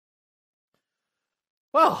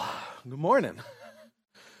Well, good morning.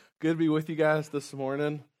 Good to be with you guys this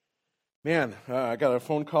morning. Man, I got a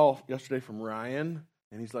phone call yesterday from Ryan,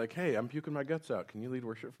 and he's like, "Hey, I'm puking my guts out. Can you lead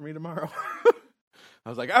worship for me tomorrow?" I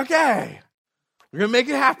was like, "Okay, we're going to make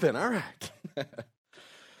it happen. All right."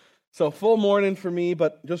 So full morning for me,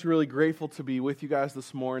 but just really grateful to be with you guys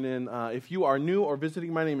this morning. If you are new or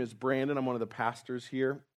visiting, my name is Brandon. I'm one of the pastors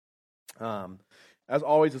here. As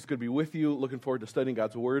always, it's good to be with you. Looking forward to studying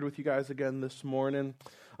God's Word with you guys again this morning.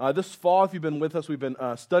 This fall, if you've been with us, we've been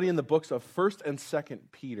studying the books of 1st and 2nd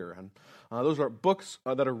Peter. And those are books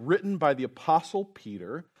that are written by the Apostle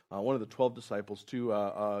Peter, one of the 12 disciples, to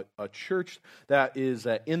a church that is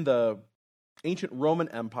in the ancient Roman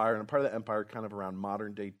Empire, and a part of the empire kind of around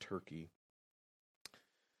modern-day Turkey.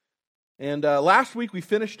 And last week we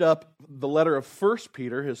finished up the letter of 1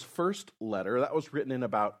 Peter, his first letter. That was written in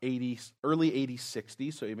about early AD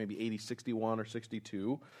 60, so maybe AD 61 or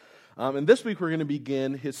 62. And this week we're going to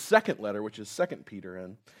begin his second letter, which is 2 Peter.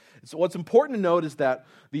 And so what's important to note is that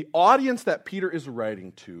the audience that Peter is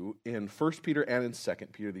writing to in 1 Peter and in 2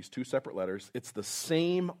 Peter, these two separate letters, it's the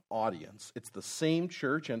same audience. It's the same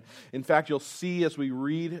church. And in fact, you'll see as we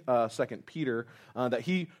read 2 Peter that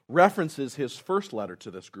he references his first letter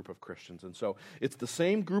to this group of Christians. And so it's the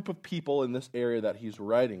same group of people in this area that he's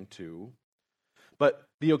writing to. But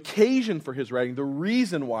the occasion for his writing, the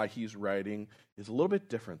reason why he's writing, is a little bit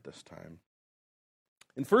different this time.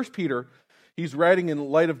 In 1 Peter, he's writing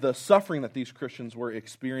in light of the suffering that these Christians were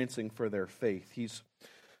experiencing for their faith.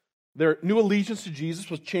 Their new allegiance to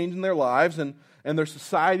Jesus was changing their lives, and their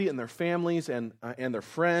society and their families and their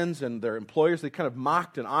friends and their employers, they kind of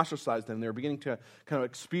mocked and ostracized them. They were beginning to kind of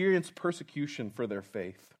experience persecution for their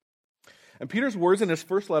faith. And Peter's words in his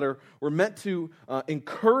first letter were meant to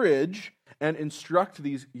encourage and instruct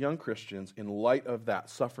these young Christians in light of that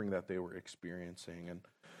suffering that they were experiencing. And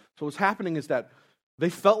so what's happening is that they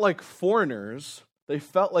felt like foreigners, they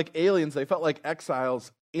felt like aliens, they felt like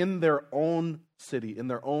exiles in their own city, in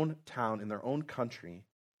their own town, in their own country.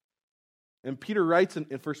 And Peter writes in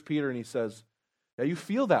 1 Peter and he says, yeah, you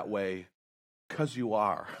feel that way because you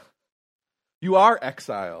are. You are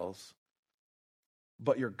exiles,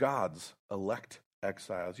 but you're God's elect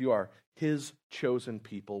exiles. You are his chosen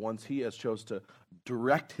people, ones he has chose to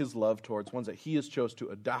direct his love towards, ones that he has chose to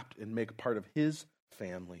adopt and make part of his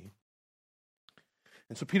family.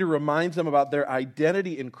 And so Peter reminds them about their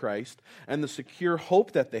identity in Christ and the secure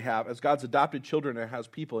hope that they have as God's adopted children and as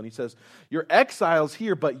people. And he says, you're exiles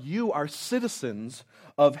here, but you are citizens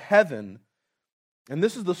of heaven. And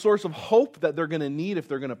this is the source of hope that they're going to need if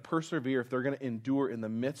they're going to persevere, if they're going to endure in the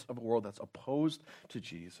midst of a world that's opposed to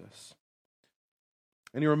Jesus.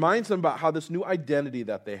 And he reminds them about how this new identity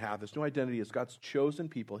that they have, this new identity is God's chosen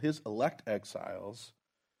people, his elect exiles,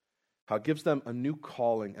 how it gives them a new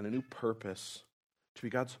calling and a new purpose to be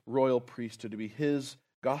God's royal priesthood, to be his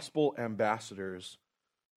gospel ambassadors,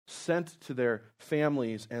 sent to their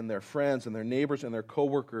families and their friends and their neighbors and their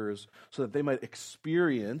coworkers so that they might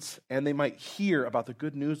experience and they might hear about the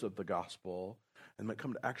good news of the gospel and might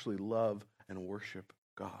come to actually love and worship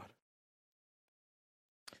God.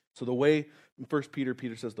 So the way, in 1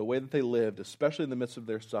 Peter says, the way that they lived, especially in the midst of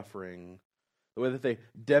their suffering, the way that they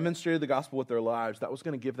demonstrated the gospel with their lives, that was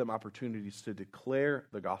going to give them opportunities to declare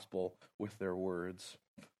the gospel with their words.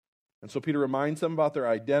 And so Peter reminds them about their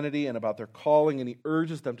identity and about their calling, and he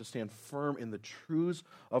urges them to stand firm in the truths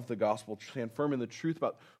of the gospel, to stand firm in the truth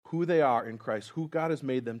about who they are in Christ, who God has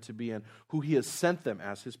made them to be, and who he has sent them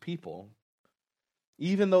as his people,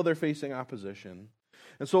 even though they're facing opposition.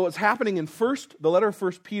 And so what's happening in the letter of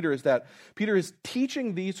 1 Peter is that Peter is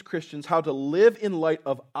teaching these Christians how to live in light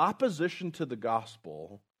of opposition to the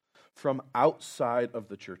gospel from outside of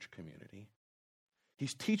the church community.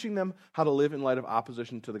 He's teaching them how to live in light of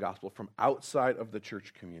opposition to the gospel from outside of the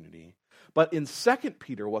church community. But in 2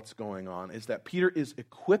 Peter, what's going on is that Peter is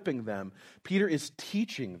equipping them. Peter is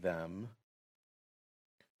teaching them.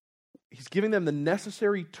 He's giving them the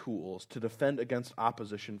necessary tools to defend against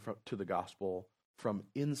opposition to the gospel from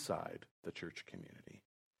inside the church community.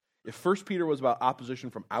 If 1 Peter was about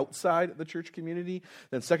opposition from outside the church community,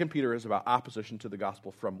 then 2 Peter is about opposition to the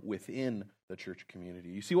gospel from within the church community.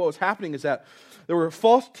 You see, what was happening is that there were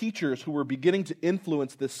false teachers who were beginning to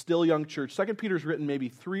influence this still young church. 2 Peter is written maybe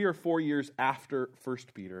 3 or 4 years after 1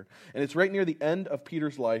 Peter, and it's right near the end of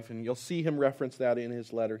Peter's life, and you'll see him reference that in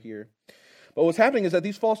his letter here. But what's happening is that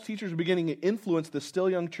these false teachers are beginning to influence the still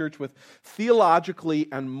young church with theologically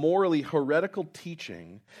and morally heretical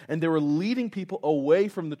teaching, and they were leading people away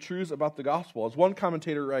from the truths about the gospel. As one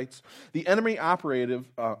commentator writes, the enemy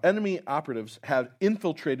operatives have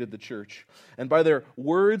infiltrated the church, and by their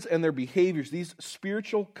words and their behaviors, these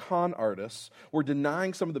spiritual con artists were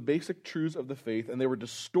denying some of the basic truths of the faith, and they were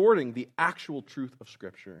distorting the actual truth of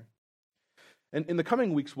Scripture. And in the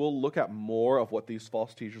coming weeks, we'll look at more of what these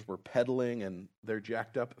false teachers were peddling and their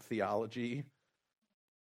jacked up theology.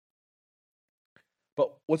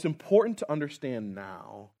 But what's important to understand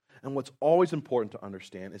now, and what's always important to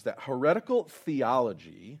understand, is that heretical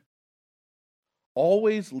theology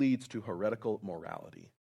always leads to heretical morality.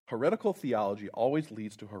 Heretical theology always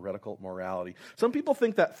leads to heretical morality. Some people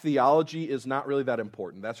think that theology is not really that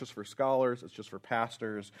important. That's just for scholars, it's just for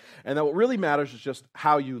pastors, and that what really matters is just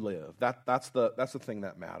how you live. That's the thing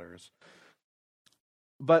that matters.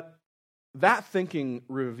 But that thinking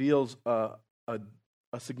reveals a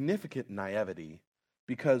significant naivety,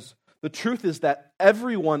 because the truth is that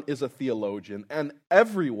everyone is a theologian and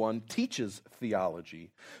everyone teaches theology,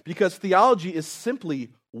 because theology is simply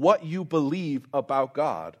what you believe about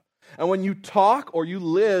God. And when you talk or you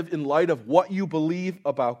live in light of what you believe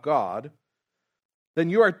about God, then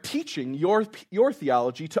you are teaching your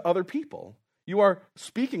theology to other people. You are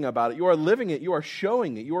speaking about it, you are living it, you are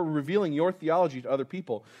showing it, you are revealing your theology to other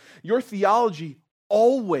people. Your theology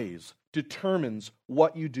always determines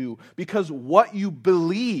what you do, because what you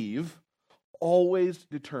believe always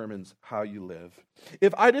determines how you live.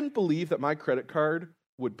 If I didn't believe that my credit card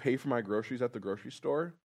would pay for my groceries at the grocery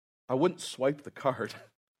store, I wouldn't swipe the card.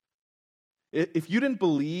 If you didn't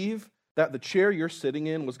believe that the chair you're sitting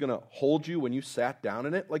in was going to hold you when you sat down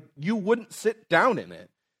in it, you wouldn't sit down in it.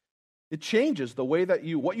 It changes the way that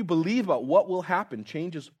what you believe about what will happen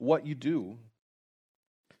changes what you do.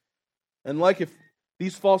 And if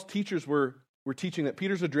these false teachers were teaching that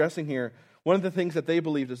Peter's addressing here, one of the things that they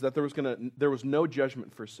believed is that there was no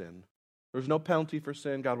judgment for sin. There was no penalty for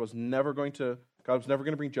sin. God was never going to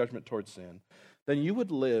bring judgment towards sin. Then you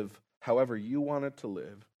would live however you wanted to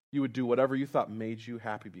live. You would do whatever you thought made you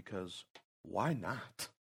happy, because why not?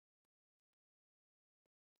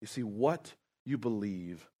 You see, what you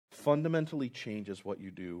believe fundamentally changes what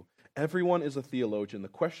you do. Everyone is a theologian. The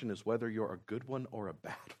question is whether you're a good one or a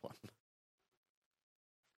bad one.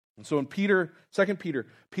 And so in 2 Peter,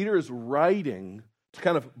 Peter is writing to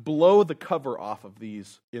kind of blow the cover off of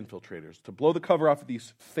these infiltrators, to blow the cover off of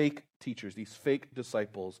these fake teachers, these fake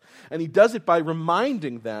disciples. And he does it by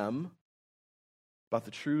reminding them about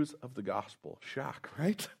the truths of the gospel. Shock,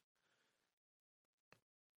 right?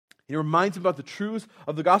 He reminds them about the truths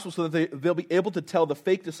of the gospel so that they'll be able to tell the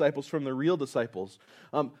fake disciples from the real disciples.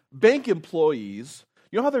 Bank employees,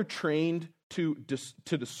 you know how they're trained to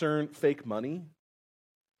discern fake money?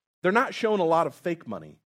 They're not shown a lot of fake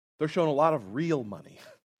money. They're shown a lot of real money.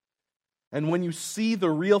 And when you see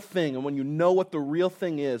the real thing, and when you know what the real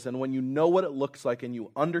thing is, and when you know what it looks like, and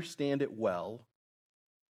you understand it well,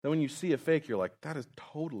 then when you see a fake, you're like, that is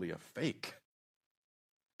totally a fake.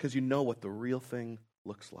 Because you know what the real thing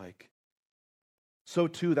looks like. So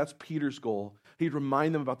too, that's Peter's goal. He'd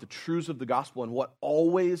remind them about the truths of the gospel and what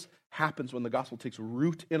always happens when the gospel takes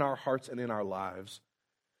root in our hearts and in our lives.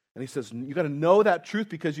 And he says, you got to know that truth,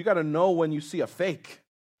 because you got to know when you see a fake.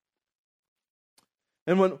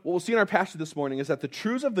 And what we'll see in our passage this morning is that the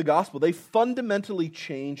truths of the gospel, they fundamentally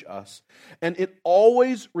change us. And it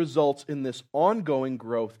always results in this ongoing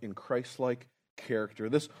growth in Christ-like character.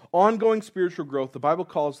 This ongoing spiritual growth, the Bible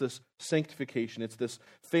calls this sanctification. It's this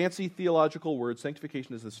fancy theological word.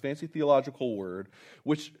 Sanctification is this fancy theological word,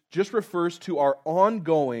 which just refers to our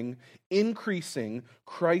ongoing, increasing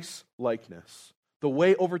Christ-likeness. The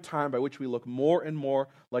way over time by which we look more and more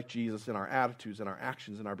like Jesus in our attitudes, in our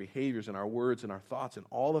actions, in our behaviors, in our words, in our thoughts, and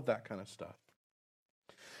all of that kind of stuff.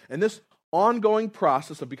 And this ongoing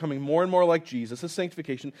process of becoming more and more like Jesus, this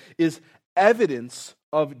sanctification, is evidence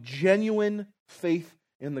of genuine faith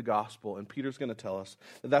in the gospel. And Peter's going to tell us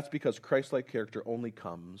that that's because Christ-like character only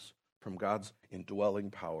comes from God's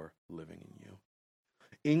indwelling power living in you.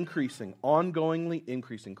 Ongoingly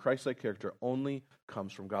increasing Christ-like character only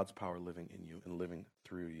comes from God's power living in you and living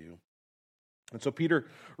through you. And so Peter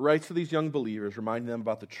writes to these young believers, reminding them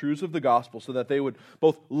about the truths of the gospel so that they would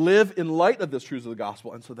both live in light of this truths of the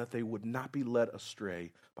gospel and so that they would not be led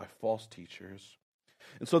astray by false teachers.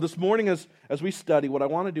 And so this morning as we study, what I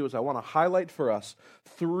want to do is I want to highlight for us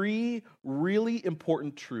 3 really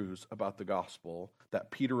important truths about the gospel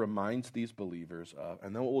that Peter reminds these believers of.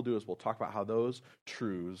 And then what we'll do is we'll talk about how those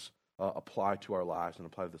truths apply to our lives and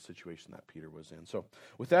apply to the situation that Peter was in. So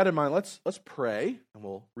with that in mind, let's pray, and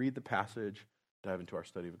we'll read the passage, dive into our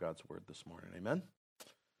study of God's word this morning. Amen.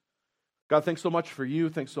 God, thanks so much for you.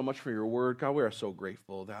 Thanks so much for your word. God, we are so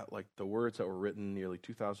grateful that like the words that were written nearly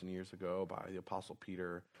 2,000 years ago by the Apostle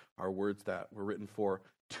Peter are words that were written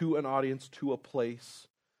to an audience, to a place,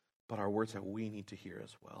 but are words that we need to hear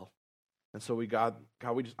as well. And so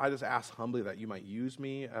I just ask humbly that you might use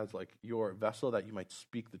me as like your vessel, that you might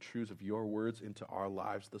speak the truths of your words into our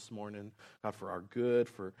lives this morning, God, for our good,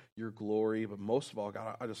 for your glory. But most of all,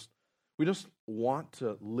 God, we just want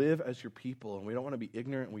to live as your people, and we don't want to be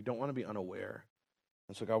ignorant, and we don't want to be unaware.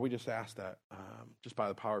 And so, God, we just ask that just by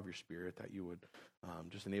the power of your Spirit, that you would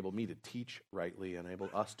just enable me to teach rightly, enable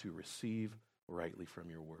us to receive rightly from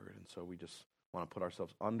your word. And so we just want to put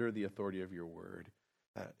ourselves under the authority of your word,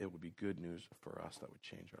 that it would be good news for us that would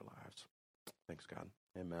change our lives. Thanks, God.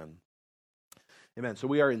 Amen. Amen. So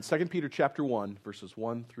we are in 2 Peter chapter 1, verses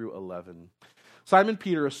 1 through 11. Simon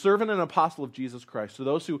Peter, a servant and apostle of Jesus Christ, to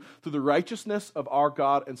those who, through the righteousness of our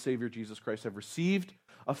God and Savior Jesus Christ, have received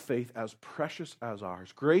a faith as precious as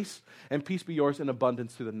ours. Grace and peace be yours in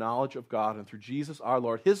abundance through the knowledge of God and through Jesus our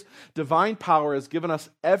Lord. His divine power has given us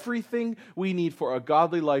everything we need for a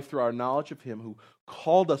godly life through our knowledge of him who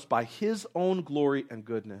called us by his own glory and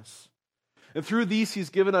goodness. And through these, he's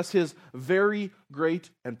given us his very great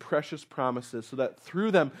and precious promises, so that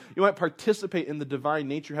through them you might participate in the divine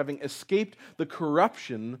nature, having escaped the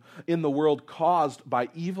corruption in the world caused by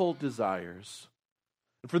evil desires.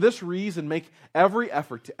 And for this reason, make every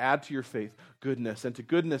effort to add to your faith goodness, and to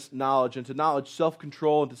goodness knowledge, and to knowledge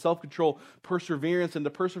self-control, and to self-control perseverance, and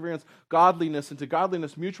to perseverance godliness, and to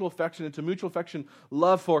godliness mutual affection, and to mutual affection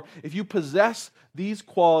love. For if you possess these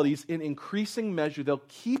qualities in increasing measure, they'll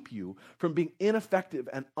keep you from being ineffective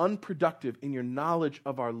and unproductive in your knowledge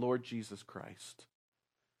of our Lord Jesus Christ.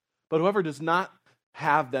 But whoever does not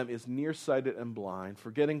have them is nearsighted and blind,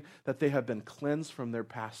 forgetting that they have been cleansed from their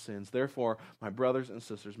past sins. Therefore, my brothers and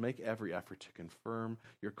sisters, make every effort to confirm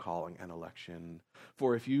your calling and election.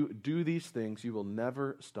 For if you do these things, you will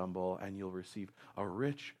never stumble, and you'll receive a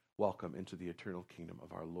rich welcome into the eternal kingdom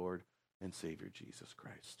of our Lord and Savior Jesus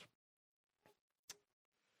Christ.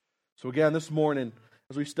 So again, this morning,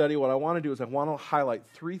 as we study, what I want to do is I want to highlight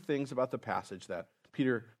three things about the passage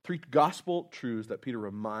three gospel truths that Peter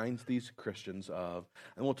reminds these Christians of,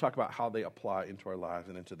 and we'll talk about how they apply into our lives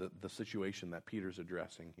and into the situation that Peter's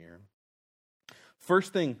addressing here.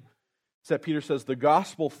 First thing is that Peter says the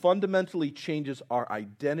gospel fundamentally changes our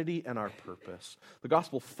identity and our purpose. The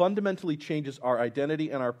gospel fundamentally changes our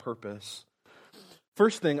identity and our purpose.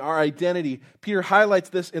 First thing, our identity. Peter highlights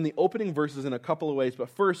this in the opening verses in a couple of ways, but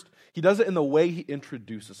first, he does it in the way he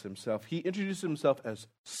introduces himself. He introduces himself as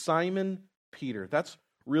Simon Peter. That's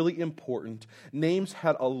really important. Names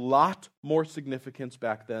had a lot more significance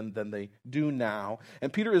back then than they do now.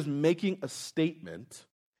 And Peter is making a statement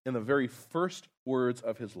in the very first words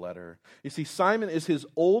of his letter. You see, Simon is his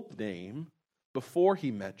old name before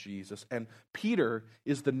he met Jesus, and Peter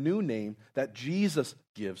is the new name that Jesus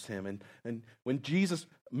gives him. And when Jesus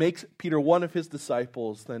makes Peter one of his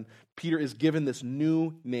disciples, then Peter is given this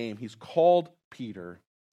new name. He's called Peter.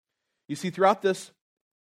 You see, throughout this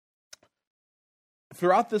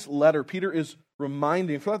letter, Peter is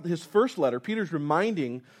reminding, throughout his first letter, Peter's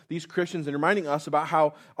reminding these Christians and reminding us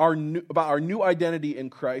about our new identity in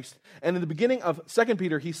Christ. And in the beginning of 2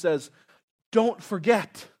 Peter, he says, don't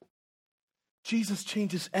forget, Jesus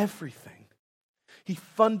changes everything. He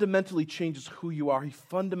fundamentally changes who you are. He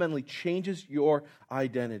fundamentally changes your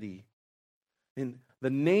identity. And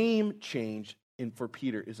the name change for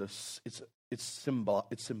Peter is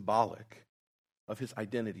symbolic of his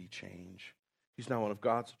identity change. He's now one of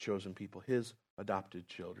God's chosen people, his adopted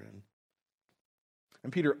children.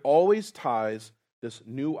 And Peter always ties this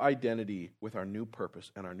new identity with our new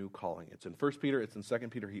purpose and our new calling. It's in 1 Peter, it's in 2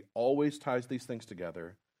 Peter. He always ties these things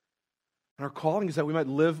together. And our calling is that we might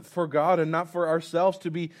live for God and not for ourselves, to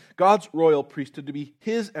be God's royal priesthood, to be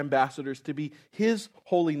his ambassadors, to be his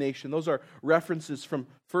holy nation. Those are references from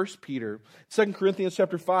 1 Peter. 2 Corinthians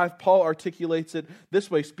chapter 5, Paul articulates it this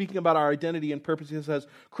way, speaking about our identity and purpose. He says,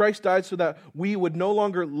 Christ died so that we would no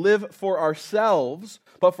longer live for ourselves,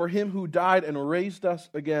 but for him who died and raised us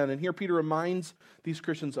again. And here Peter reminds these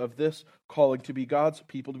Christians of this calling, to be God's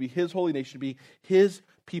people, to be his holy nation, to be his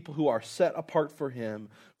people who are set apart for him.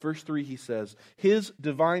 Verse 3, he says, his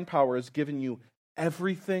divine power has given you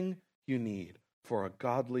everything you need for a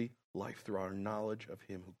godly life through our knowledge of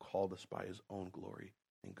him who called us by his own glory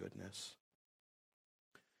and goodness.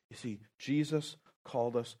 You see, Jesus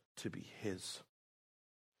called us to be his.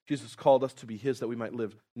 Jesus called us to be His that we might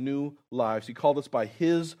live new lives. He called us by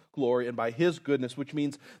His glory and by His goodness, which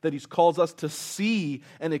means that He calls us to see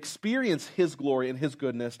and experience His glory and His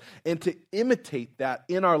goodness and to imitate that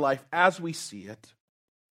in our life as we see it.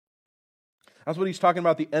 That's what he's talking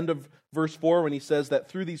about at the end of verse 4 when he says that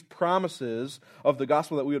through these promises of the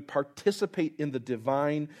gospel that we would participate in the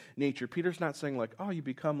divine nature. Peter's not saying like, oh, you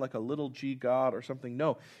become like a little g God or something.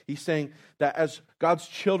 No, he's saying that as God's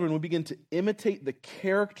children, we begin to imitate the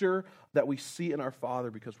character that we see in our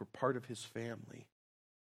Father because we're part of His family.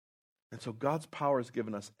 And so God's power has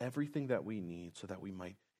given us everything that we need so that we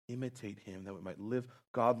might imitate Him, that we might live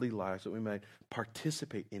godly lives, that we might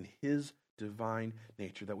participate in His divine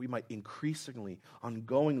nature, that we might increasingly,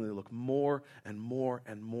 ongoingly look more and more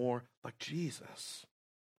and more like Jesus.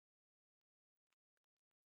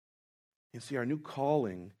 You see, our new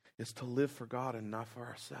calling is to live for God and not for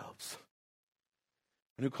ourselves.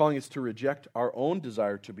 Our new calling is to reject our own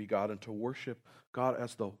desire to be God and to worship God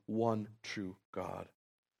as the one true God.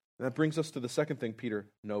 And that brings us to the second thing Peter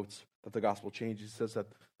notes that the gospel changes. He says that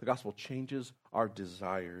the gospel changes our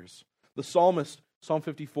desires. The psalmist, Psalm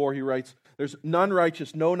 54, he writes, "There's none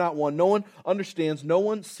righteous, no, not one. No one understands, no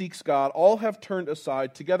one seeks God. All have turned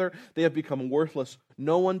aside. Together they have become worthless.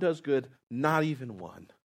 No one does good, not even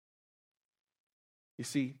one." You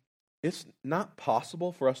see, it's not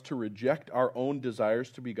possible for us to reject our own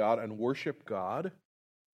desires to be God and worship God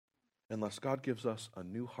unless God gives us a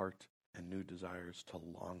new heart and new desires to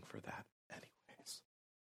long for that anyways.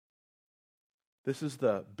 This is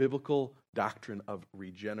the biblical doctrine of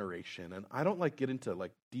regeneration. And I don't get into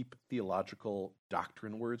deep theological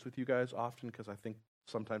doctrine words with you guys often because I think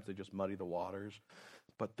sometimes they just muddy the waters.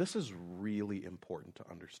 But this is really important to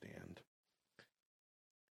understand.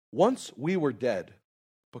 Once we were dead,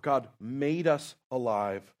 but God made us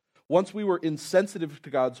alive. Once we were insensitive to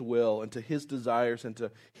God's will and to His desires and to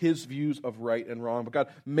His views of right and wrong, but God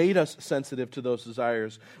made us sensitive to those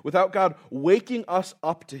desires. Without God waking us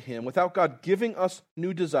up to Him, without God giving us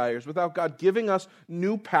new desires, without God giving us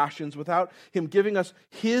new passions, without Him giving us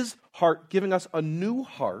His heart, giving us a new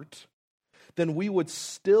heart, then we would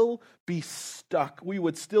still be stuck. We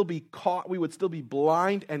would still be caught. We would still be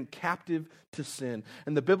blind and captive to sin.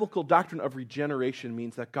 And the biblical doctrine of regeneration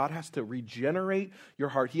means that God has to regenerate your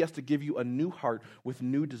heart. He has to give you a new heart with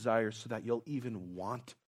new desires so that you'll even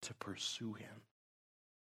want to pursue Him.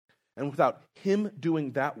 And without Him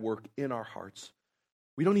doing that work in our hearts,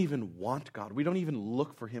 we don't even want God. We don't even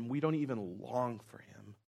look for Him. We don't even long for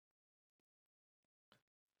Him.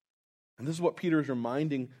 And this is what Peter is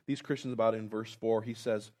reminding these Christians about in verse 4. He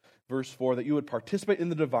says, verse 4, that you would participate in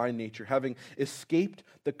the divine nature, having escaped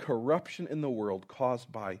the corruption in the world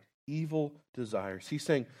caused by evil desires. He's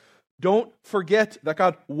saying, don't forget that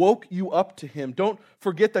God woke you up to Him. Don't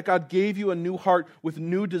forget that God gave you a new heart with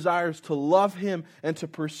new desires to love Him and to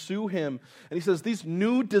pursue Him. And he says, these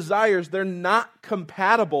new desires, they're not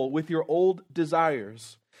compatible with your old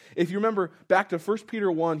desires. If you remember back to 1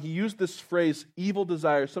 Peter 1, he used this phrase, evil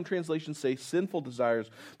desires. Some translations say sinful desires.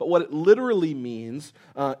 But what it literally means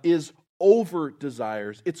is over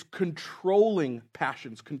desires. It's controlling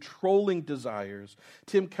passions, controlling desires.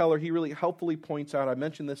 Tim Keller, he really helpfully points out, I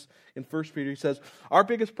mentioned this in 1 Peter, he says, our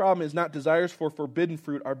biggest problem is not desires for forbidden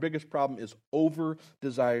fruit. Our biggest problem is over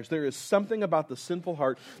desires. There is something about the sinful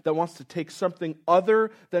heart that wants to take something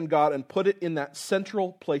other than God and put it in that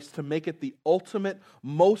central place to make it the ultimate,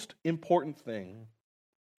 most important thing.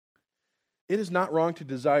 It is not wrong to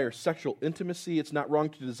desire sexual intimacy. It's not wrong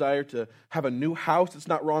to desire to have a new house. It's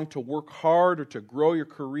not wrong to work hard or to grow your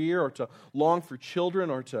career or to long for children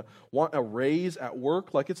or to want a raise at work.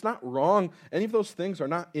 It's not wrong. Any of those things are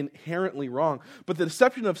not inherently wrong. But the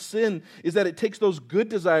deception of sin is that it takes those good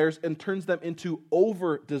desires and turns them into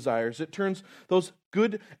over desires. It turns those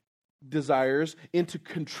good desires into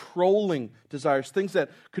controlling desires, things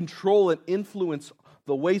that control and influence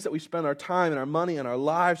the ways that we spend our time and our money and our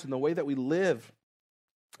lives and the way that we live.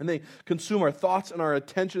 And they consume our thoughts and our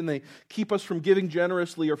attention. They keep us from giving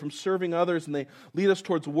generously or from serving others, and they lead us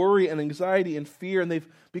towards worry and anxiety and fear, and they've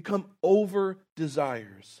become over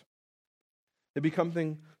desires. They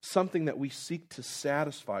become something that we seek to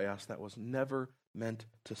satisfy us that was never meant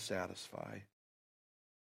to satisfy.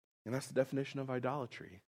 And that's the definition of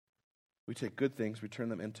idolatry. We take good things, we turn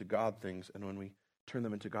them into God things, and when we turn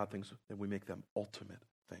them into God things, then we make them ultimate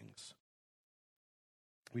things.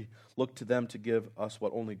 We look to them to give us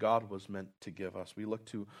what only God was meant to give us. We look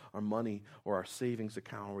to our money or our savings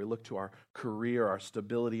account, or we look to our career, our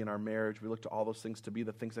stability in our marriage. We look to all those things to be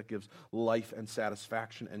the things that gives life and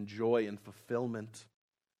satisfaction and joy and fulfillment.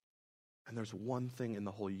 And there's one thing in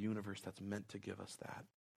the whole universe that's meant to give us that.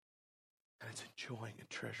 And it's enjoying and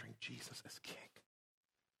treasuring Jesus as King.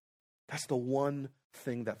 That's the one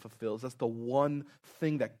thing that fulfills. That's the one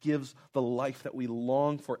thing that gives the life that we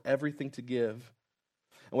long for everything to give.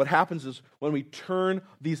 And what happens is when we turn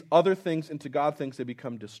these other things into God things, they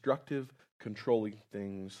become destructive, controlling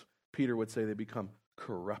things. Peter would say they become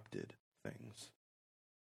corrupted things.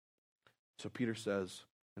 So Peter says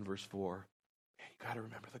in verse 4, you got to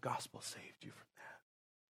remember the gospel saved you from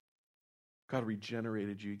that. God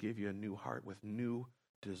regenerated you. He gave you a new heart with new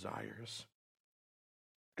desires.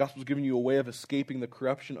 The gospel's giving you a way of escaping the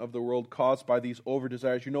corruption of the world caused by these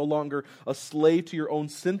over-desires. You're no longer a slave to your own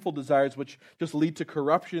sinful desires, which just lead to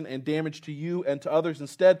corruption and damage to you and to others.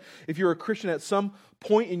 Instead, if you're a Christian at some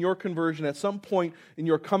point in your conversion, at some point in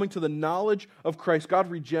your coming to the knowledge of Christ, God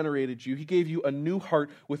regenerated you. He gave you a new heart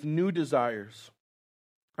with new desires.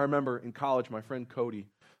 I remember in college, my friend Cody,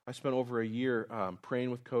 I spent over a year praying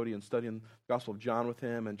with Cody and studying the Gospel of John with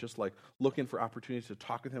him and just like looking for opportunities to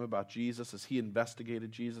talk with him about Jesus as he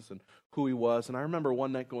investigated Jesus and who he was. And I remember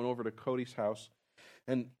one night going over to Cody's house,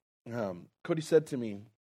 and Cody said to me,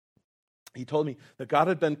 he told me that God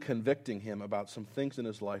had been convicting him about some things in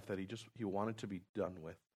his life that he wanted to be done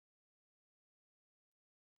with.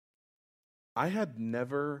 I had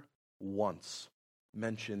never once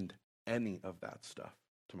mentioned any of that stuff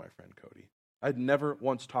to my friend Cody. I'd never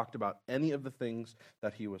once talked about any of the things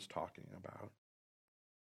that he was talking about.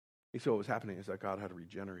 And so what was happening is that God had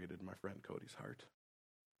regenerated my friend Cody's heart.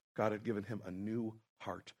 God had given him a new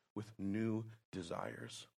heart with new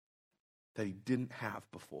desires that he didn't have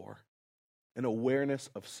before. An awareness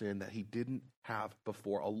of sin that he didn't have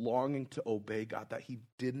before. A longing to obey God that he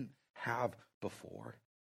didn't have before.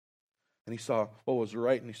 And he saw what was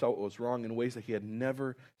right and he saw what was wrong in ways that he had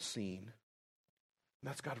never seen. And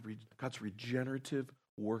that's God's regenerative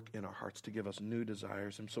work in our hearts to give us new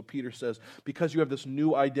desires. And so Peter says, because you have this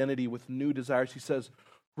new identity with new desires, he says,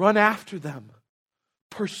 run after them.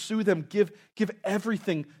 Pursue them. Give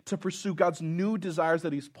everything to pursue God's new desires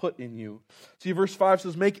that he's put in you. See, verse 5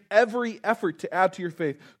 says, make every effort to add to your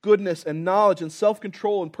faith goodness and knowledge and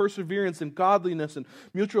self-control and perseverance and godliness and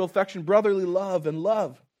mutual affection, brotherly love and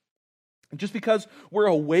love. And just because we're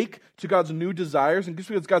awake to God's new desires and just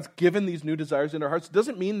because God's given these new desires in our hearts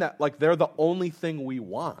doesn't mean that like they're the only thing we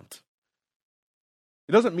want.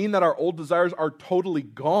 It doesn't mean that our old desires are totally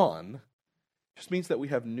gone. It just means that we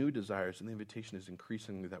have new desires, and the invitation is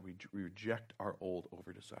increasingly that we reject our old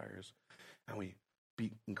over desires and we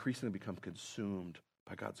increasingly become consumed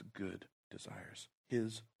by God's good desires,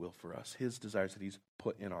 his will for us, his desires that he's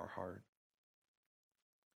put in our heart.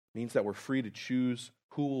 It means that we're free to choose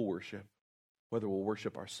who we'll worship, whether we'll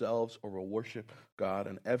worship ourselves or we'll worship God.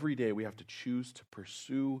 And every day we have to choose to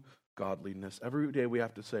pursue godliness. Every day we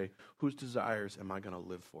have to say, whose desires am I going to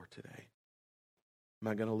live for today? Am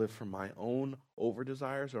I going to live for my own over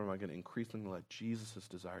desires, or am I going to increasingly let Jesus'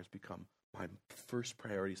 desires become my first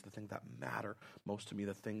priorities, the things that matter most to me,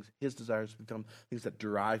 the things, his desires become things that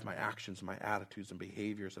drive my actions, my attitudes and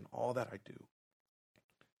behaviors and all that I do.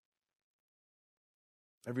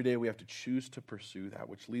 Every day we have to choose to pursue that,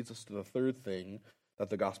 which leads us to the third thing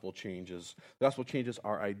that the gospel changes. The gospel changes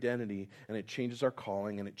our identity, and it changes our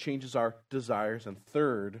calling, and it changes our desires. And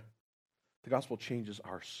third, the gospel changes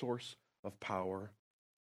our source of power.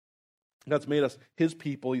 God's made us his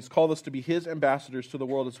people. He's called us to be his ambassadors to the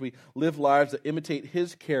world as we live lives that imitate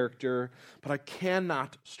his character. But I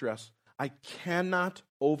cannot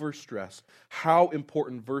overstress how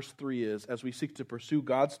important verse 3 is as we seek to pursue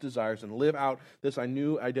God's desires and live out this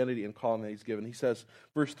new identity and calling that he's given. He says,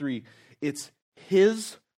 verse 3, it's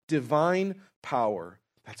his divine power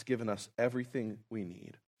that's given us everything we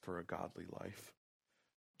need for a godly life.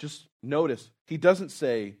 Just notice, he doesn't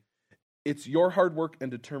say, it's your hard work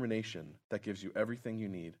and determination that gives you everything you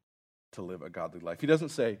need to live a godly life. He doesn't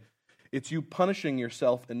say, it's you punishing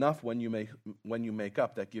yourself enough when you make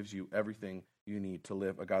up that gives you everything you need to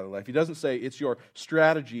live a godly life. He doesn't say it's your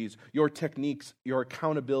strategies, your techniques, your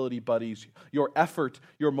accountability buddies, your effort,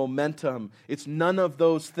 your momentum. It's none of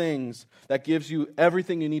those things that gives you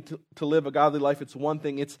everything you need to live a godly life. It's one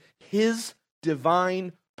thing. It's his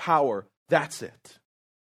divine power. That's it.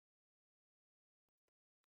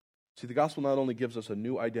 See, the gospel not only gives us a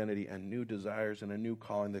new identity and new desires and a new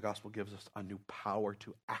calling, the gospel gives us a new power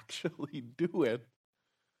to actually do it.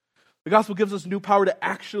 The gospel gives us new power to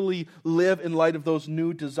actually live in light of those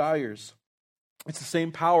new desires. It's the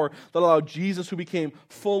same power that allowed Jesus, who became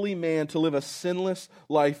fully man, to live a sinless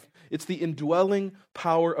life. It's the indwelling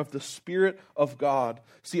power of the Spirit of God.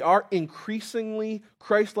 See, our increasingly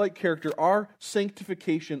Christ-like character, our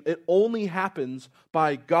sanctification, it only happens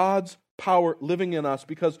by God's power living in us,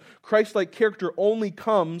 because Christ-like character only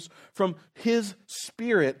comes from His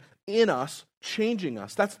Spirit in us, changing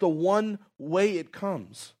us. That's the one way it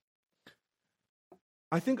comes.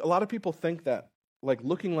 I think a lot of people think that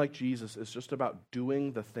looking like Jesus is just about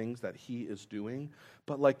doing the things that He is doing.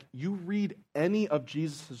 But you read any of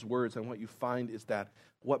Jesus' words, and what you find is that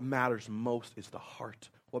what matters most is the heart.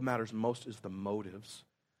 What matters most is the motives.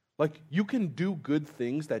 You can do good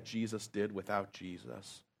things that Jesus did without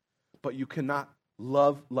Jesus, but you cannot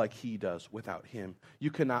love like He does without Him.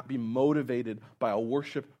 You cannot be motivated by a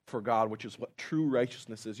worship for God, which is what true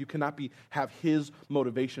righteousness is. You cannot have His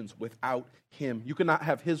motivations without Him. You cannot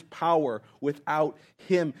have His power without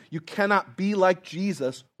Him. You cannot be like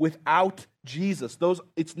Jesus without Jesus.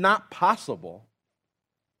 It's not possible.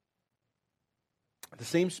 The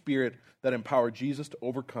same Spirit that empowered Jesus to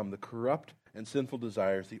overcome the corrupt and sinful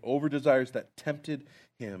desires, the over-desires that tempted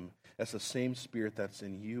Him, that's the same Spirit that's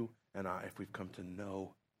in you and I if we've come to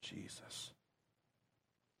know Jesus.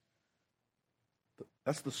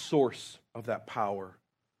 That's the source of that power.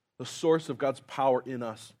 The source of God's power in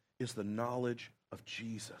us is the knowledge of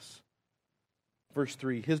Jesus. Verse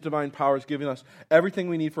 3, His divine power is giving us everything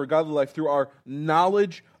we need for a godly life through our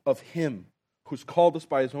knowledge of Him, who's called us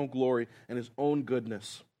by His own glory and His own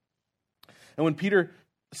goodness. And when Peter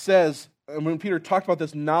talked about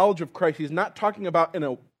this knowledge of Christ, he's not talking about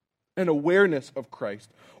an awareness of Christ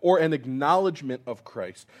or an acknowledgement of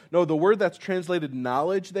Christ. No, the word that's translated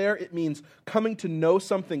knowledge there, it means coming to know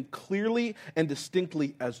something clearly and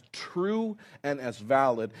distinctly as true and as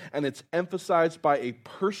valid. And it's emphasized by a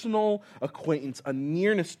personal acquaintance, a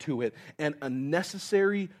nearness to it, and a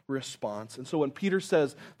necessary response. And so when Peter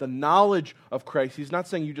says the knowledge of Christ, he's not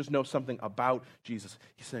saying you just know something about Jesus.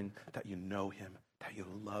 He's saying that you know Him, that you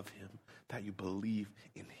love Him, that you believe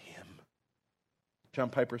in Him. John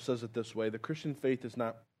Piper says it this way: the Christian faith is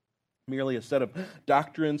not merely a set of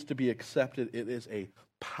doctrines to be accepted, it is a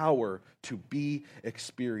power to be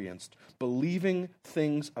experienced. Believing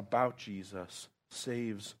things about Jesus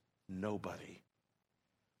saves nobody.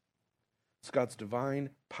 It's God's divine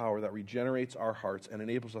power that regenerates our hearts and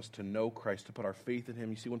enables us to know Christ, to put our faith in Him.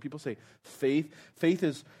 You see, when people say faith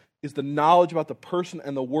is the knowledge about the person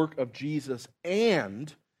and the work of Jesus,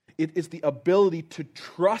 and it is the ability to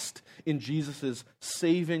trust in Jesus'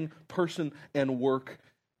 saving person and work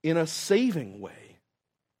in a saving way.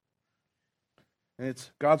 And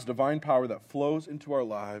it's God's divine power that flows into our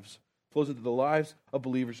lives, flows into the lives of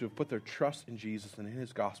believers who have put their trust in Jesus and in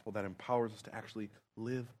His gospel, that empowers us to actually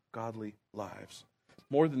live godly lives.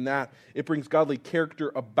 More than that, it brings godly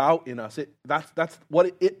character about in us. That's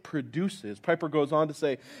what it produces. Piper goes on to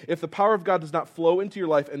say, if the power of God does not flow into your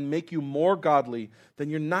life and make you more godly, then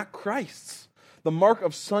you're not Christ's. The mark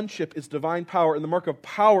of sonship is divine power, and the mark of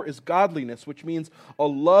power is godliness, which means a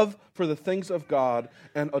love for the things of God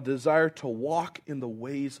and a desire to walk in the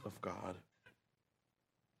ways of God.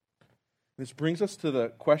 This brings us to the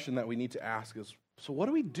question that we need to ask is, so what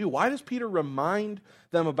do we do? Why does Peter remind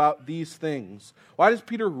them about these things? Why does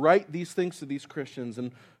Peter write these things to these Christians?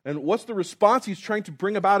 And what's the response he's trying to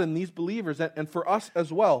bring about in these believers and for us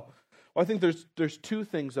as well? Well, I think there's two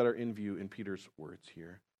things that are in view in Peter's words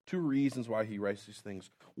here. Two reasons why he writes these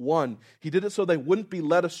things. One, he did it so they wouldn't be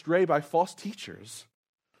led astray by false teachers.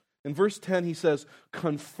 In verse 10, he says,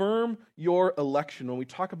 confirm your election. When we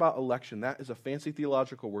talk about election, that is a fancy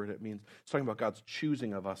theological word. It means it's talking about God's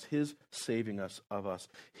choosing of us, His saving us of us,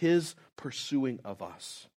 His pursuing of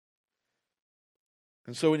us.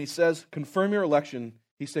 And so when he says, confirm your election,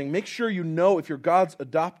 he's saying, make sure you know if you're God's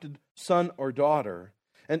adopted son or daughter.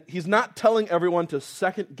 And he's not telling everyone to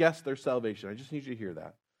second guess their salvation. I just need you to hear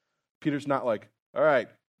that. Peter's not like, all right,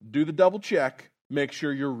 do the double check, make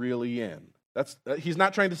sure you're really in. He's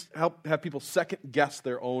not trying to have people second guess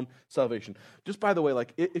their own salvation. Just by the way,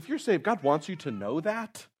 if you're saved, God wants you to know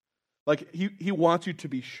that. He wants you to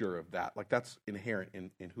be sure of that. That's inherent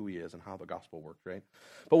in who He is and how the gospel works, right?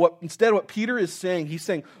 But what Peter is saying, he's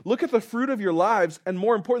saying, look at the fruit of your lives, and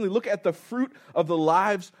more importantly, look at the fruit of the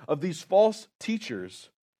lives of these false teachers.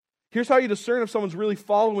 Here's how you discern if someone's really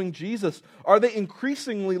following Jesus. Are they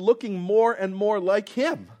increasingly looking more and more like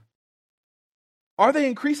Him? Are they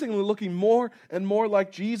increasingly looking more and more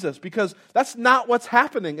like Jesus? Because that's not what's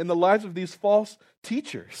happening in the lives of these false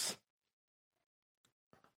teachers.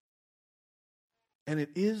 And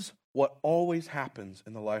it is what always happens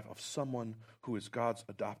in the life of someone who is God's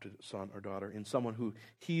adopted son or daughter, in someone who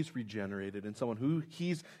He's regenerated, in someone who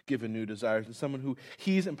He's given new desires, in someone who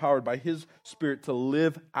He's empowered by His Spirit to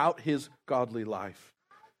live out His godly life.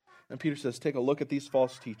 And Peter says, take a look at these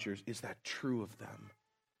false teachers. Is that true of them?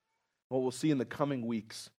 What we'll see in the coming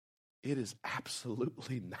weeks It is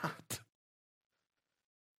absolutely not.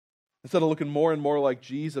 Instead of looking more and more like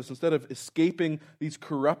Jesus, instead of escaping these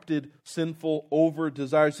corrupted, sinful, over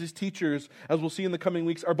desires, these teachers, as we'll see in the coming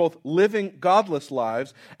weeks, are both living godless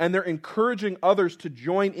lives, and they're encouraging others to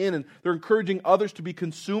join in, and they're encouraging others to be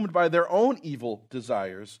consumed by their own evil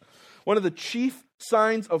desires. One of the chief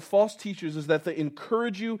signs of false teachers is that they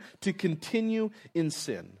encourage you to continue in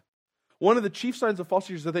sin. One of the chief signs of false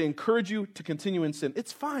teachers is that they encourage you to continue in sin.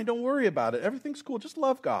 It's fine, don't worry about it. Everything's cool, just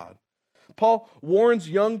love God. Paul warns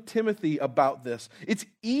young Timothy about this. It's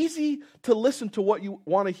easy to listen to what you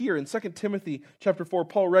want to hear. In 2 Timothy chapter 4,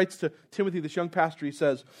 Paul writes to Timothy, this young pastor, he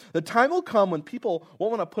says, "The time will come when people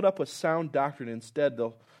won't want to put up with sound doctrine. Instead,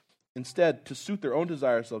 to suit their own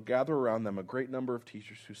desires, they'll gather around them a great number of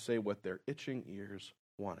teachers who say what their itching ears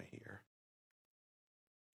want to hear."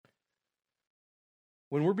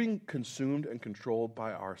 When we're being consumed and controlled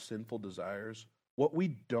by our sinful desires, what we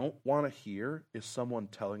don't want to hear is someone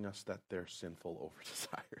telling us that they're sinful over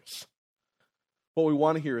desires. What we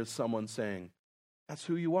want to hear is someone saying, that's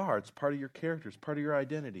who you are. It's part of your character. It's part of your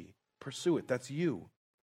identity. Pursue it. That's you.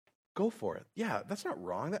 Go for it. Yeah, that's not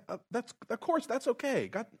wrong. That's of course, that's okay.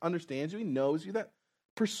 God understands you. He knows you.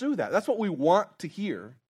 Pursue that. That's what we want to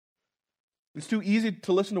hear. It's too easy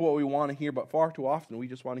to listen to what we want to hear, but far too often we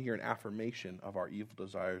just want to hear an affirmation of our evil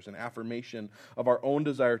desires, an affirmation of our own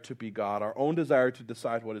desire to be God, our own desire to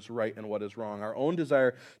decide what is right and what is wrong, our own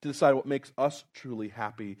desire to decide what makes us truly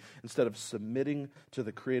happy, instead of submitting to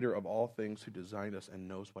the Creator of all things who designed us and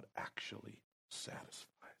knows what actually satisfies.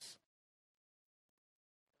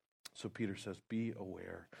 So Peter says, be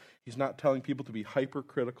aware. He's not telling people to be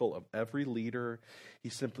hypercritical of every leader.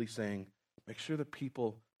 He's simply saying, make sure the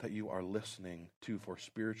people that you are listening to for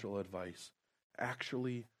spiritual advice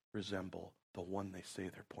actually resemble the one they say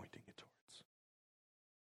they're pointing you towards.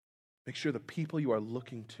 Make sure the people you are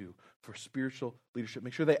looking to for spiritual leadership,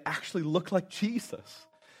 make sure they actually look like Jesus.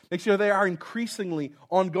 Make sure they are increasingly,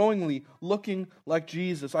 ongoingly looking like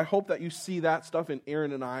Jesus. I hope that you see that stuff in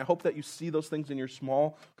Aaron and I hope that you see those things in your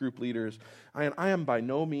small group leaders. I am by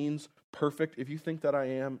no means perfect. If you think that I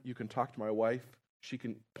am, you can talk to my wife. She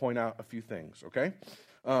can point out a few things, okay?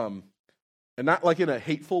 And not like in a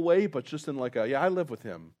hateful way, but just in like I live with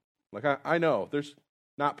him. Like I know, there's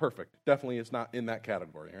not perfect. Definitely is not in that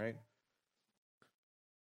category, right?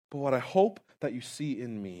 But what I hope that you see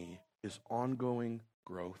in me is ongoing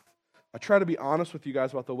growth. I try to be honest with you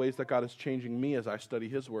guys about the ways that God is changing me as I study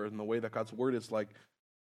His Word, and the way that God's Word is like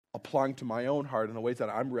applying to my own heart, and the ways that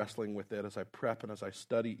I'm wrestling with it as I prep and as I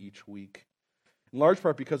study each week. In large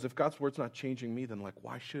part because if God's Word's not changing me, then like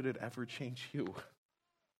why should it ever change you?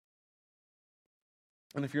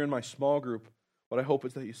 And if you're in my small group, what I hope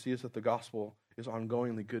is that you see is that the gospel is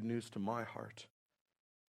ongoingly good news to my heart.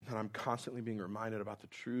 And I'm constantly being reminded about the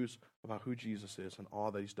truths about who Jesus is and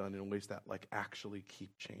all that He's done in ways that like actually keep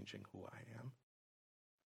changing who I am.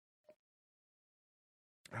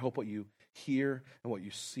 I hope what you hear and what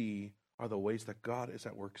you see are the ways that God is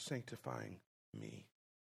at work sanctifying me.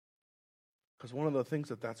 Because one of the things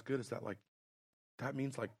that's good is that like, that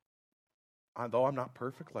means like, though I'm not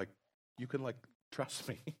perfect, like you can like trust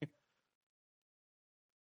me.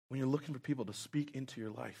 When you're looking for people to speak into your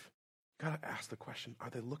life, you got to ask the question,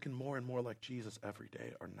 are they looking more and more like Jesus every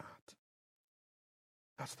day or not?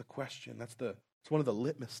 That's the question. It's one of the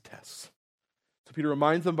litmus tests. So Peter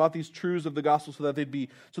reminds them about these truths of the gospel so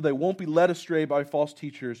they won't be led astray by false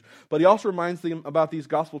teachers. But he also reminds them about these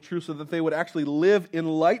gospel truths so that they would actually live in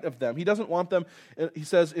light of them. He doesn't want them, he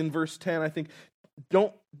says in verse 10, I think,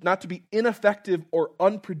 not to be ineffective or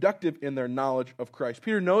unproductive in their knowledge of Christ.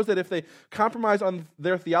 Peter knows that if they compromise on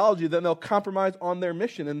their theology, then they'll compromise on their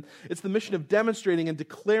mission. And it's the mission of demonstrating and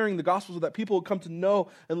declaring the gospel so that people will come to know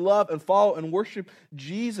and love and follow and worship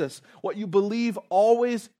Jesus. What you believe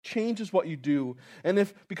always changes what you do. And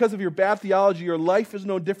if, because of your bad theology, your life is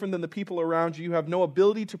no different than the people around you, you have no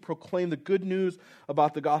ability to proclaim the good news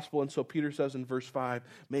about the gospel. And so Peter says in verse 5,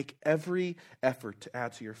 make every effort to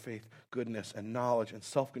add to your faith goodness and knowledge and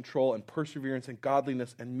self-control and perseverance and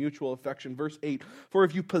godliness and mutual affection. Verse 8, for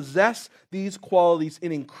if you possess these qualities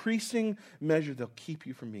in increasing measure, they'll keep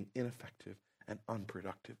you from being ineffective and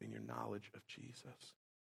unproductive in your knowledge of Jesus.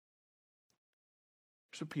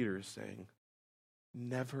 So Peter is saying,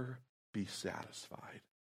 never be satisfied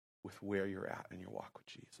with where you're at in your walk with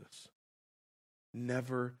Jesus.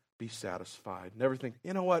 Never be satisfied. Never think,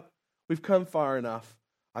 you know what, we've come far enough.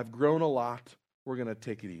 I've grown a lot. We're going to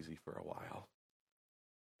take it easy for a while.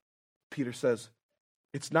 Peter says,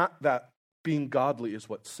 it's not that being godly is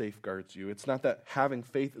what safeguards you. It's not that having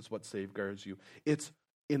faith is what safeguards you. It's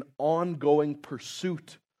an ongoing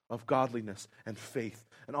pursuit of godliness and faith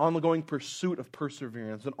an ongoing pursuit of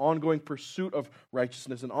perseverance, an ongoing pursuit of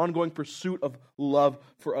righteousness, an ongoing pursuit of love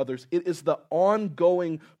for others. It is the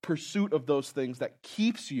ongoing pursuit of those things that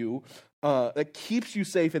keeps you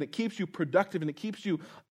safe, and it keeps you productive, and it keeps you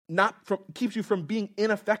from being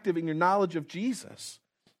ineffective in your knowledge of Jesus.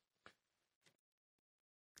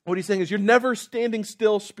 What he's saying is you're never standing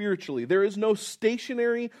still spiritually. There is no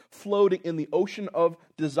stationary floating in the ocean of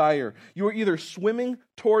desire. You are either swimming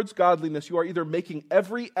towards godliness, you are either making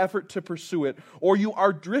every effort to pursue it, or you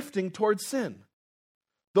are drifting towards sin.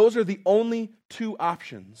 Those are the only two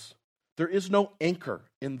options. There is no anchor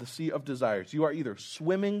in the sea of desires. You are either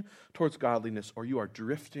swimming towards godliness or you are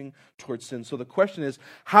drifting towards sin. So the question is,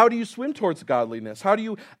 how do you swim towards godliness? How do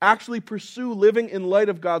you actually pursue living in light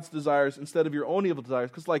of God's desires instead of your own evil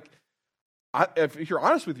desires? Because if you're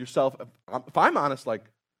honest with yourself, if I'm honest,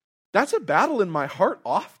 that's a battle in my heart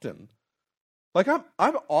often. I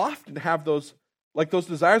often have those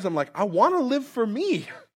desires. I'm like, I want to live for me.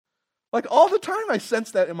 All the time I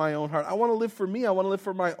sense that in my own heart. I want to live for me. I want to live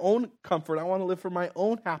for my own comfort. I want to live for my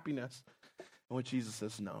own happiness. And what Jesus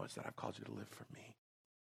says, no, is that I've called you to live for me.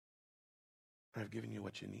 I've given you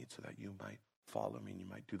what you need so that you might follow me and you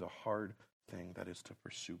might do the hard thing that is to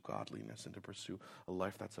pursue godliness and to pursue a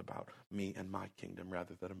life that's about me and my kingdom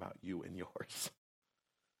rather than about you and yours.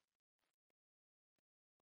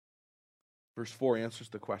 Verse 4 answers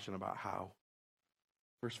the question about how.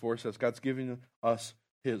 Verse 4 says, God's given us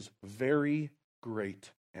His very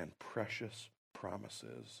great and precious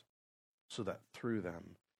promises so that through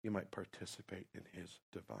them you might participate in His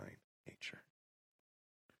divine nature.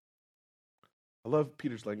 I love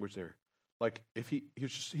Peter's language there. If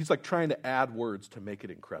he's trying to add words to make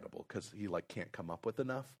it incredible because he can't come up with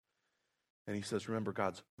enough. And he says, remember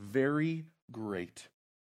God's very great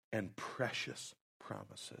and precious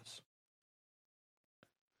promises.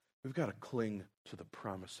 We've got to cling to the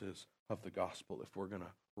promises of the gospel if we're going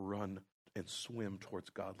to run and swim towards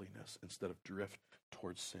godliness instead of drift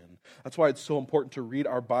towards sin. That's why it's so important to read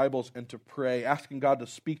our Bibles and to pray, asking God to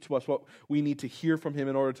speak to us what we need to hear from Him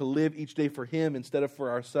in order to live each day for Him instead of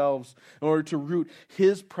for ourselves, in order to root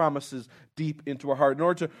His promises deep into our heart, in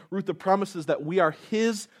order to root the promises that we are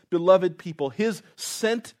His beloved people, His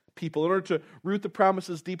sent people, in order to root the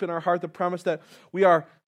promises deep in our heart, the promise that we are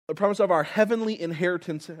the promise of our heavenly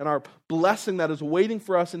inheritance and our blessing that is waiting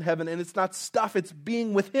for us in heaven. And it's not stuff, it's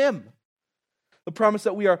being with Him. The promise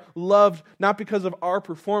that we are loved not because of our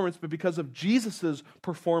performance, but because of Jesus'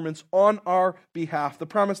 performance on our behalf. The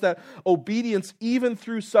promise that obedience, even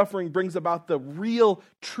through suffering, brings about the real,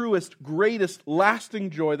 truest, greatest, lasting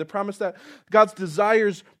joy. The promise that God's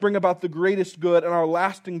desires bring about the greatest good and our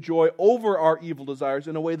lasting joy over our evil desires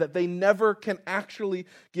in a way that they never can actually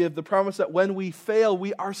give. The promise that when we fail,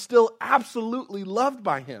 we are still absolutely loved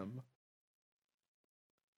by Him.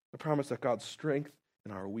 The promise that God's strength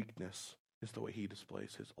in our weakness is the way He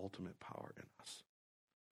displays His ultimate power in us.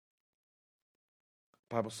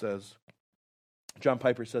 The Bible says, John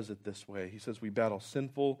Piper says it this way. He says, we battle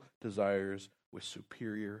sinful desires with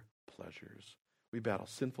superior pleasures. We battle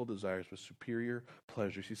sinful desires with superior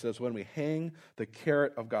pleasures. He says, when we hang the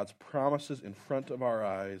carrot of God's promises in front of our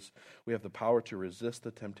eyes, we have the power to resist the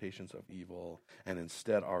temptations of evil and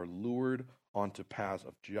instead are lured onto paths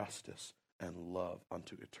of justice and love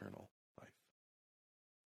unto eternal life.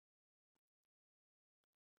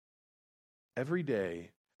 Every day,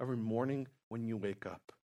 every morning when you wake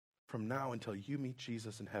up, from now until you meet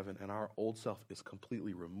Jesus in heaven and our old self is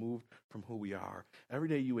completely removed from who we are, every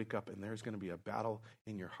day you wake up and there's going to be a battle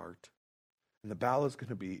in your heart. And the battle is going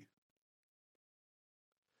to be,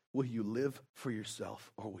 will you live for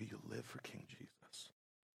yourself or will you live for King Jesus?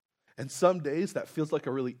 And some days that feels like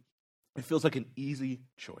an easy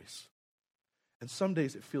choice. And some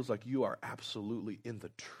days it feels like you are absolutely in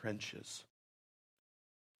the trenches.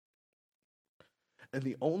 And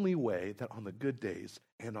the only way that on the good days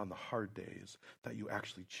and on the hard days that you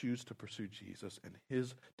actually choose to pursue Jesus and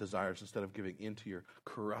His desires instead of giving in to your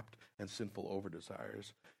corrupt and sinful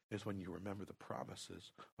over-desires is when you remember the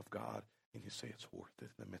promises of God and you say it's worth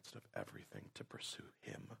it in the midst of everything to pursue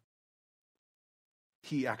Him.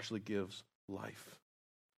 He actually gives life.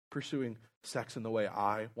 Pursuing sex in the way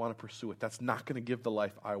I want to pursue it, that's not going to give the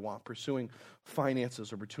life I want. Pursuing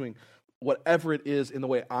finances or pursuing whatever it is in the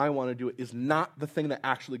way I want to do it is not the thing that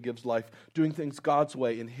actually gives life. Doing things God's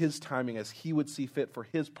way in His timing as He would see fit for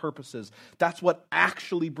His purposes. That's what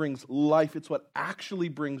actually brings life. It's what actually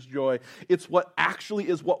brings joy. It's what actually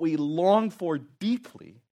is what we long for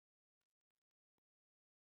deeply.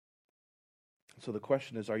 So the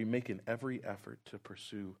question is, are you making every effort to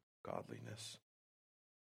pursue godliness?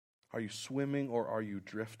 Are you swimming or are you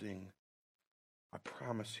drifting I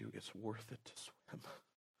promise you it's worth it to swim.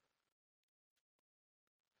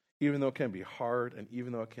 Even though it can be hard and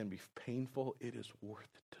even though it can be painful, it is worth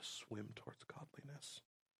it to swim towards godliness.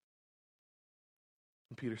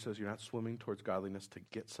 And Peter says you're not swimming towards godliness to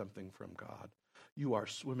get something from God. You are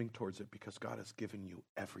swimming towards it because God has given you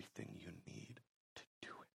everything you need to do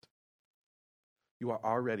it. You are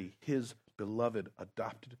already His beloved,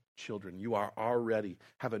 adopted children. You are already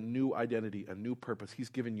have a new identity, a new purpose. He's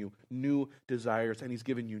given you new desires, and He's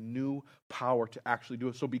given you new power to actually do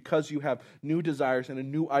it. So because you have new desires and a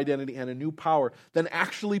new identity and a new power, then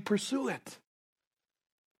actually pursue it.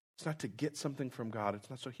 It's not to get something from God. It's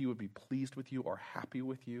not so He would be pleased with you or happy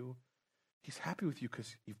with you. He's happy with you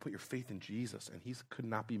because you've put your faith in Jesus, and He could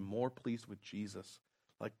not be more pleased with Jesus.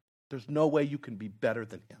 Like, there's no way you can be better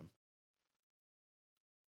than Him.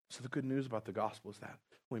 So the good news about the gospel is that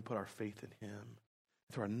when we put our faith in Him,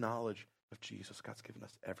 through our knowledge of Jesus, God's given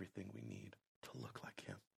us everything we need to look like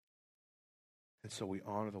Him. And so we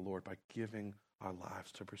honor the Lord by giving our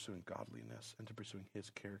lives to pursuing godliness and to pursuing His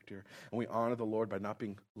character. And we honor the Lord by not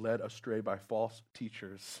being led astray by false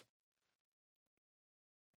teachers.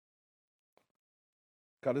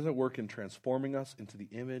 God is at work in transforming us into the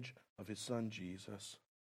image of His Son, Jesus.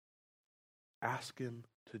 Ask Him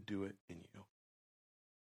to do it in you.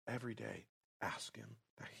 Every day, ask Him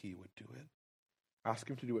that He would do it. Ask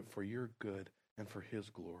Him to do it for your good and for His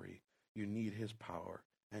glory. You need His power,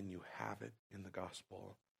 and you have it in the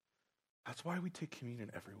gospel. That's why we take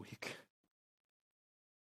communion every week.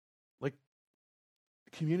 Like,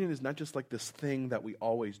 communion is not just like this thing that we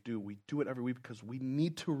always do. We do it every week because we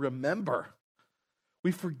need to remember.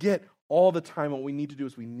 We forget all the time. What we need to do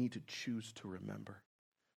is we need to choose to remember.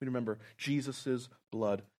 We remember Jesus'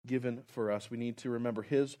 blood given for us. We need to remember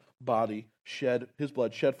His body shed, His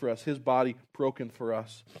blood shed for us, His body broken for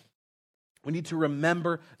us. We need to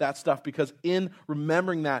remember that stuff because in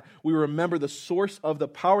remembering that, we remember the source of the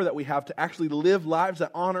power that we have to actually live lives that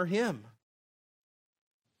honor Him.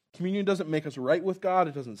 Communion doesn't make us right with God.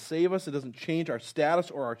 It doesn't save us. It doesn't change our status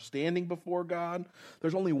or our standing before God.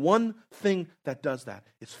 There's only one thing that does that.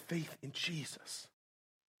 It's faith in Jesus.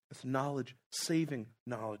 It's knowledge, saving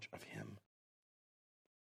knowledge of Him.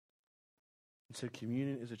 And so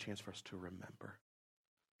communion is a chance for us to remember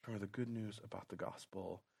the good news about the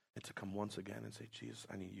gospel and to come once again and say, Jesus,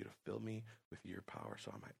 I need you to fill me with your power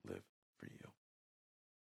so I might live for you.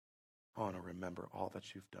 I want to remember all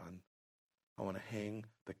that you've done. I want to hang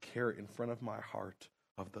the carrot in front of my heart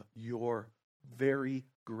of your very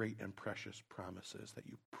great and precious promises that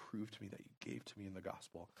you proved to me, that you gave to me in the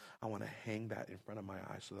gospel. I want to hang that in front of my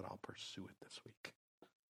eyes so that I'll pursue it this week.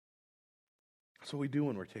 That's what we do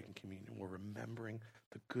when we're taking communion. We're remembering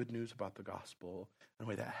the good news about the gospel in a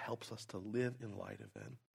way that helps us to live in light of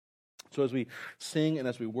it. So as we sing and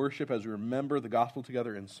as we worship, as we remember the gospel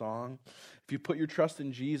together in song, if you put your trust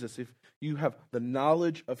in Jesus, if you have the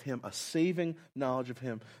knowledge of Him, a saving knowledge of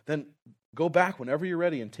Him, then go back whenever you're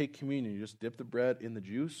ready and take communion. You just dip the bread in the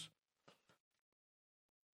juice.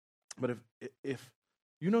 But if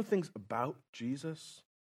you know things about Jesus,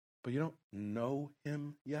 but you don't know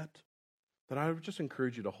Him yet, then I would just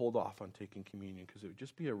encourage you to hold off on taking communion because it would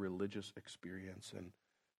just be a religious experience. And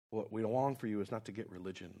what we long for you is not to get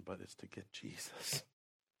religion, but it's to get Jesus.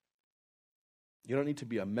 You don't need to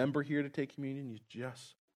be a member here to take communion. You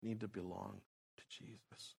just need to belong to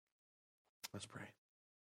Jesus. Let's pray.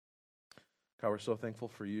 God, we're so thankful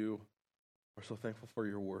for you. We're so thankful for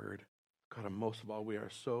your word. God, and most of all, we are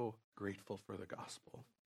so grateful for the gospel.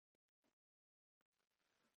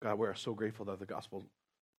 God, we are so grateful that the gospel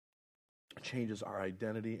changes our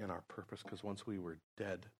identity and our purpose because once we were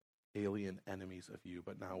dead, alien enemies of you,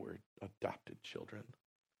 but now we're adopted children.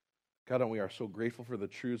 God, and we are so grateful for the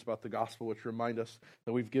truths about the gospel, which remind us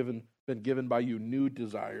that we've been given by you new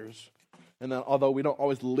desires, and that although we don't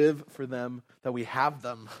always live for them, that we have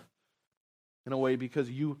them in a way because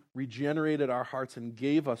you regenerated our hearts and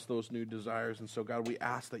gave us those new desires. And so, God, we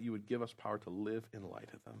ask that you would give us power to live in light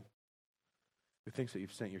of them. We thank that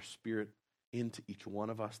you've sent your Spirit into each one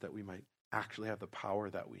of us that we might actually have the power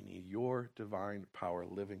that we need, your divine power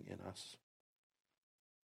living in us.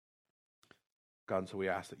 God, and so we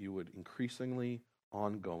ask that you would increasingly,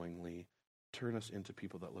 ongoingly, turn us into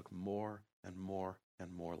people that look more and more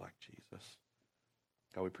and more like Jesus.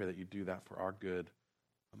 God, we pray that you do that for our good,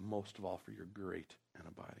 but most of all for your great and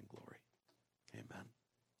abiding